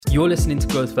You're listening to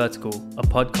Growth Vertical, a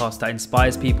podcast that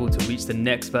inspires people to reach the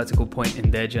next vertical point in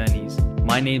their journeys.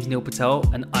 My name's Neil Patel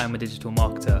and I'm a digital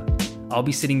marketer. I'll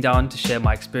be sitting down to share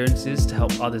my experiences to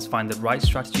help others find the right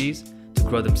strategies to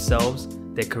grow themselves,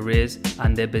 their careers,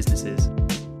 and their businesses.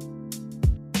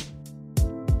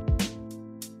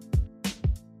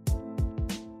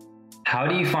 How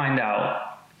do you find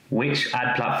out which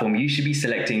ad platform you should be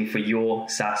selecting for your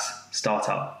SaaS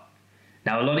startup?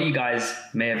 Now, a lot of you guys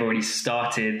may have already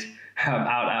started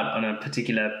out on a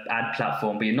particular ad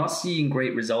platform, but you're not seeing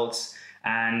great results.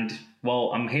 And well,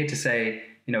 I'm here to say,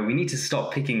 we need to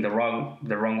stop picking the wrong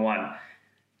one.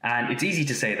 And it's easy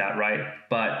to say that, right?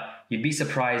 But you'd be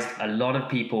surprised a lot of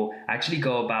people actually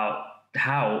go about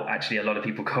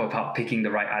picking the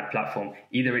right ad platform.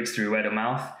 Either it's through word of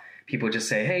mouth. People just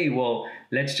say, hey, well,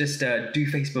 let's just do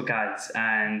Facebook ads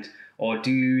or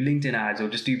do LinkedIn ads or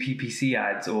just do PPC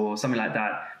ads or something like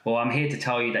that. Well, I'm here to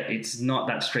tell you that it's not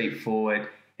that straightforward.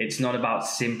 It's not about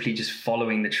simply just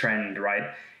following the trend, right?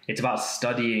 It's about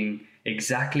studying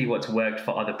exactly what's worked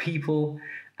for other people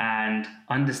and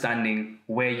understanding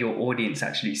where your audience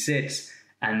actually sits,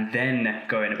 and then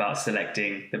going about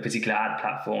selecting the particular ad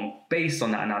platform based on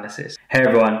that analysis. Hey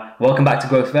everyone, welcome back to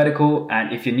Growth Vertical.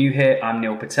 And if you're new here, I'm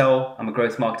Neil Patel. I'm a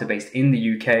growth marketer based in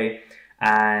the UK.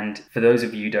 And for those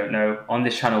of you who don't know, on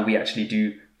this channel, we actually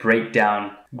do break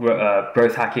down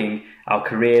growth hacking, our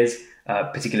careers,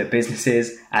 particular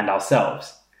businesses, and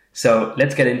ourselves. So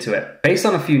let's get into it. Based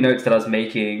on a few notes that I was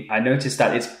making, I noticed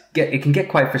that it can get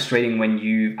quite frustrating when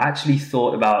you actually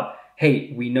thought about,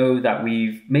 hey, we know that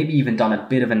we've maybe even done a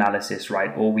bit of analysis,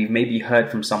 right? Or we've maybe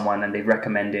heard from someone and they've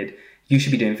recommended you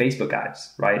should be doing Facebook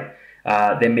ads, right?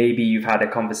 Then maybe you've had a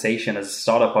conversation as a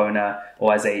startup owner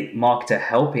or as a marketer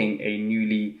helping a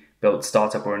newly built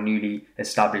startup or a newly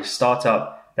established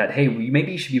startup that, hey,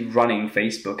 maybe you should be running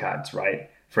Facebook ads, right?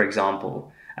 For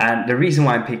example. And the reason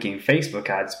why I'm picking Facebook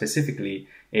ads specifically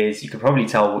is, you can probably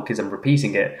tell because I'm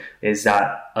repeating it, is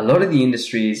that a lot of the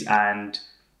industries and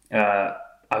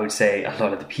I would say a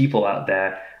lot of the people out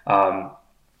there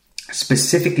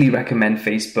specifically recommend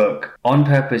Facebook on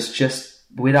purpose, just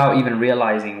without even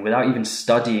realizing, without even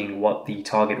studying what the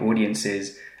target audience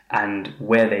is and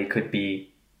where they could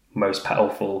be most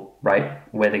powerful, right?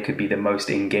 Where they could be the most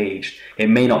engaged. It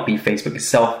may not be Facebook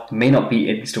itself, it may not be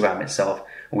Instagram itself.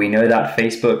 We know that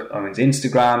Facebook owns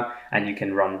Instagram and you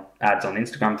can run ads on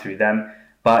Instagram through them.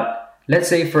 But let's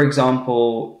say, for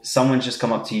example, someone's just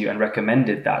come up to you and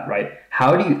recommended that, right?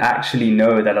 How do you actually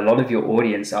know that a lot of your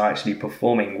audience are actually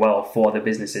performing well for other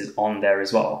businesses on there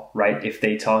as well, right? If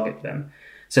they target them.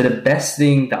 So the best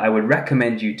thing that I would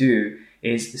recommend you do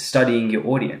is studying your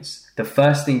audience. The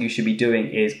first thing you should be doing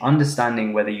is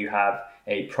understanding whether you have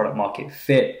a product market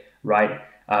fit, right?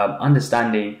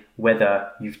 Understanding whether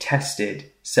you've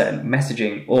tested certain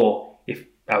messaging, or if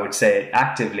I would say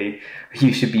actively,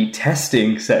 you should be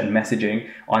testing certain messaging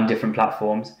on different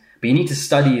platforms. But you need to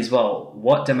study as well,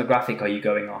 what demographic are you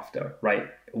going after, right?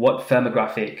 What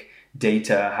firmographic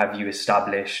data have you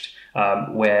established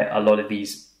where a lot of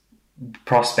these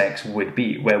prospects would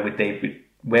be? Where would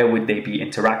they be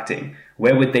interacting?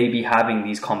 Where would they be having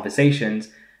these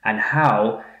conversations? And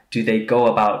how do they go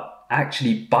about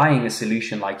actually buying a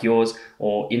solution like yours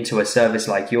or into a service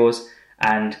like yours?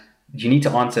 And you need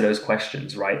to answer those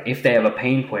questions, right? If they have a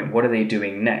pain point, what are they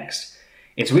doing next?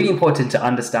 It's really important to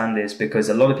understand this because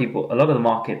a lot of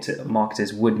the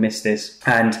marketers would miss this.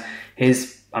 And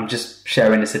I'm just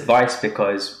sharing this advice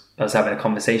because I was having a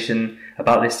conversation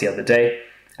about this the other day.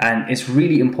 And it's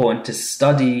really important to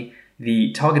study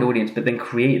the target audience, but then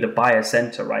create the buyer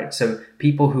center, right? So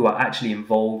people who are actually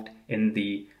involved in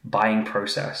the buying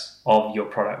process of your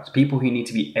product, people who need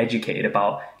to be educated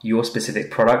about your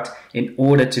specific product in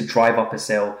order to drive up a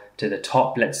sale to the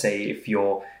top. Let's say if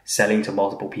you're selling to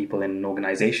multiple people in an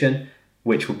organization,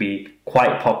 which will be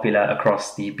quite popular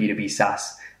across the B2B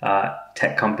SaaS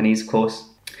tech companies, of course.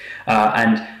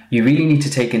 And you really need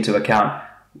to take into account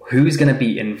who's going to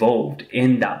be involved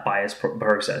in that buyer's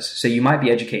process. So you might be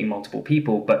educating multiple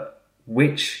people, but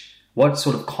what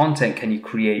sort of content can you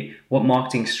create? What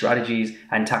marketing strategies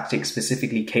and tactics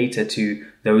specifically cater to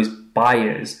those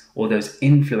buyers or those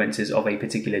influencers of a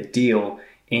particular deal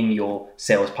in your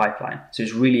sales pipeline? So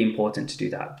it's really important to do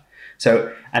that.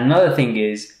 So another thing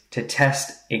is to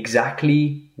test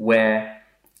exactly where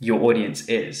your audience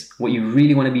is. What you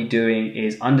really want to be doing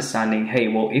is understanding, hey,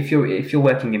 well, if you're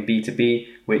working in B2B,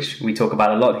 which we talk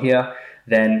about a lot here,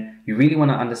 then you really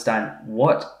want to understand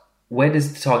where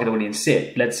does the target audience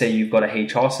sit? Let's say you've got a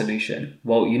HR solution.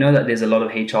 Well, you know that there's a lot of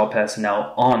HR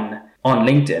personnel on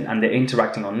LinkedIn and they're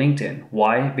interacting on LinkedIn.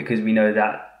 Why? Because we know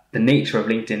that the nature of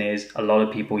LinkedIn is a lot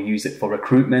of people use it for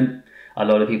recruitment. A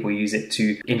lot of people use it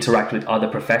to interact with other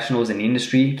professionals in the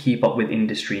industry, keep up with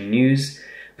industry news.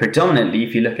 Predominantly,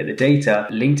 if you look at the data,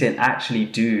 LinkedIn actually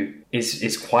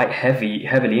is quite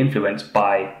heavily influenced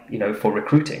by, for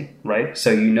recruiting, right?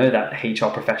 So that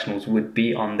HR professionals would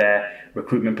be on there,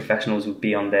 recruitment professionals would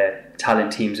be on there,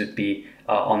 talent teams would be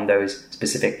on those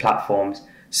specific platforms.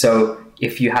 So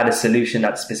if you had a solution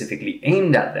that's specifically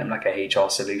aimed at them, like a HR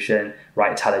solution,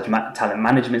 right, talent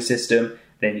management system,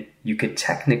 then you could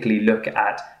technically look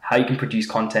at how you can produce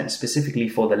content specifically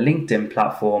for the LinkedIn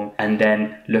platform, and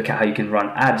then look at how you can run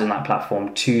ads on that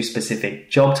platform to specific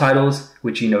job titles,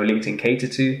 which LinkedIn cater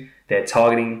to. Their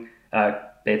targeting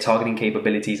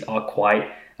capabilities are quite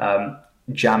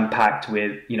jam-packed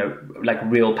with like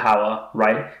real power,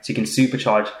 right? So you can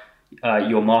supercharge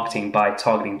your marketing by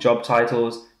targeting job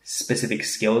titles, specific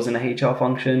skills in a HR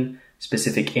function,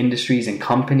 specific industries and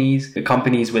companies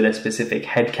with a specific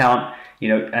headcount.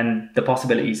 And the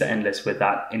possibilities are endless with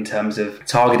that in terms of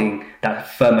targeting that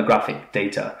firmographic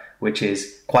data, which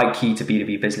is quite key to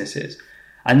B2B businesses.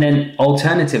 And then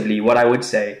alternatively, what I would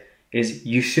say is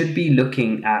you should be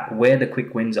looking at where the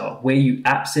quick wins are, where you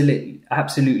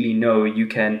absolutely know you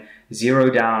can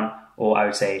zero down, or I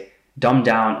would say dumb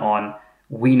down on.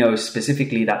 We know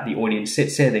specifically that the audience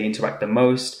sits here, they interact the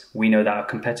most. We know that our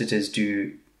competitors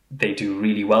do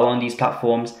really well on these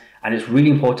platforms. And it's really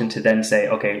important to then say,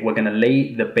 okay, we're going to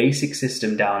lay the basic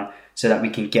system down so that we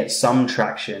can get some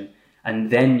traction. And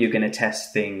then you're going to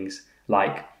test things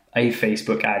like a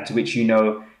Facebook ads, which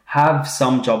have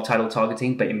some job title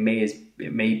targeting, but it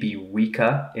may be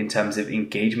weaker in terms of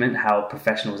engagement, how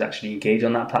professionals actually engage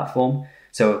on that platform.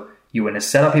 So you want to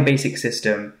set up a basic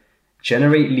system,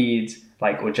 generate leads,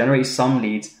 or generate some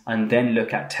leads, and then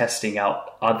look at testing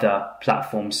out other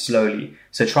platforms slowly.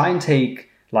 So try and take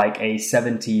like a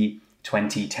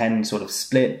 70-20-10 sort of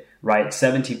split, right?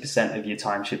 70% of your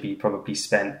time should be probably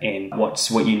spent in what is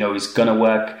going to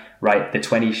work, right? The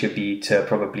 20 should be to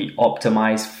probably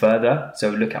optimize further.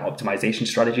 So look at optimization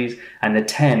strategies. And the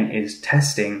 10 is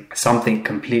testing something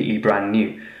completely brand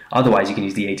new. Otherwise, you can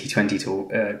use the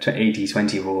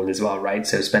 80-20 rule as well, right?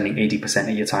 So spending 80%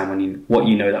 of your time on what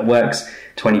that works,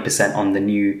 20% on the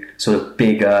new sort of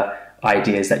bigger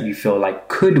ideas that you feel like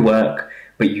could work,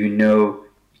 but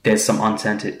there's some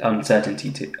uncertainty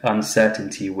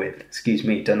with. Excuse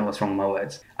me, don't know what's wrong with my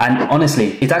words. And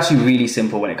honestly, it's actually really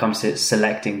simple when it comes to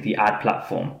selecting the ad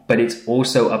platform, but it's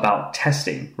also about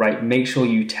testing, right? Make sure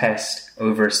you test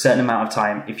over a certain amount of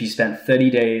time. If you spend 30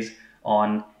 days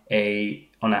on an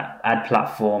ad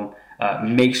platform,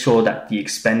 make sure that the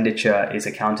expenditure is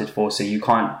accounted for. So you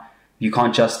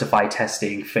can't justify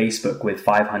testing Facebook with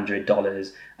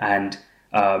 $500 and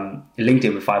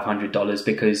LinkedIn with $500,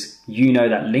 because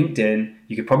that LinkedIn,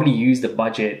 you could probably use the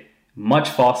budget much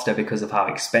faster because of how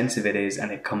expensive it is,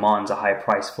 and it commands a high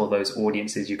price for those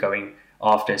audiences you're going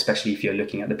after, especially if you're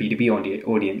looking at the B2B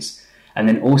audience. And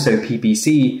then also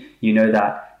PPC,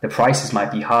 that the prices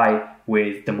might be high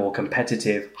with the more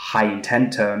competitive high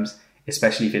intent terms,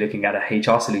 especially if you're looking at a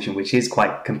HR solution, which is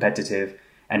quite competitive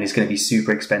and is going to be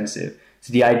super expensive.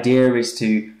 So the idea is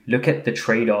to look at the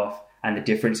trade-off and the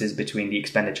differences between the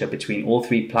expenditure between all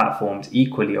three platforms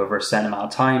equally over a certain amount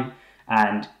of time,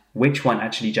 and which one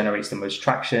actually generates the most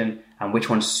traction and which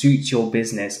one suits your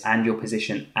business and your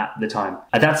position at the time.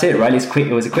 And that's it, right?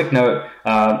 It was a quick note.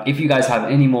 If you guys have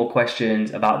any more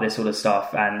questions about this sort of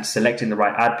stuff and selecting the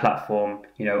right ad platform,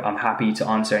 I'm happy to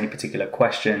answer any particular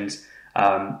questions,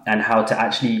 and how to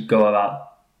actually go about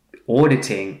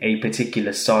auditing a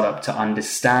particular startup to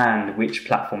understand which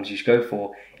platforms you should go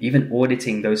for, even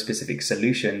auditing those specific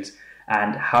solutions,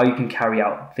 and how you can carry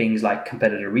out things like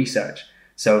competitor research.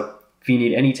 So if you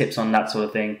need any tips on that sort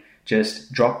of thing,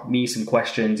 just drop me some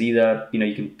questions. Either,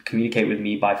 you can communicate with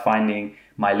me by finding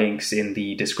my links in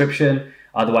the description.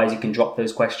 Otherwise, you can drop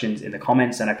those questions in the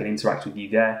comments and I can interact with you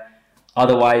there.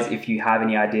 Otherwise, if you have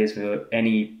any ideas for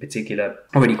any particular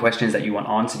or any questions that you want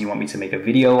answered, you want me to make a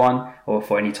video on, or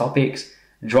for any topics,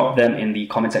 drop them in the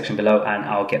comment section below and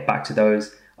I'll get back to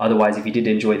those. Otherwise, if you did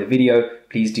enjoy the video,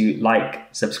 please do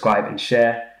like, subscribe and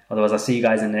share. Otherwise, I'll see you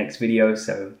guys in the next video.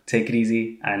 So take it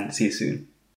easy and see you soon.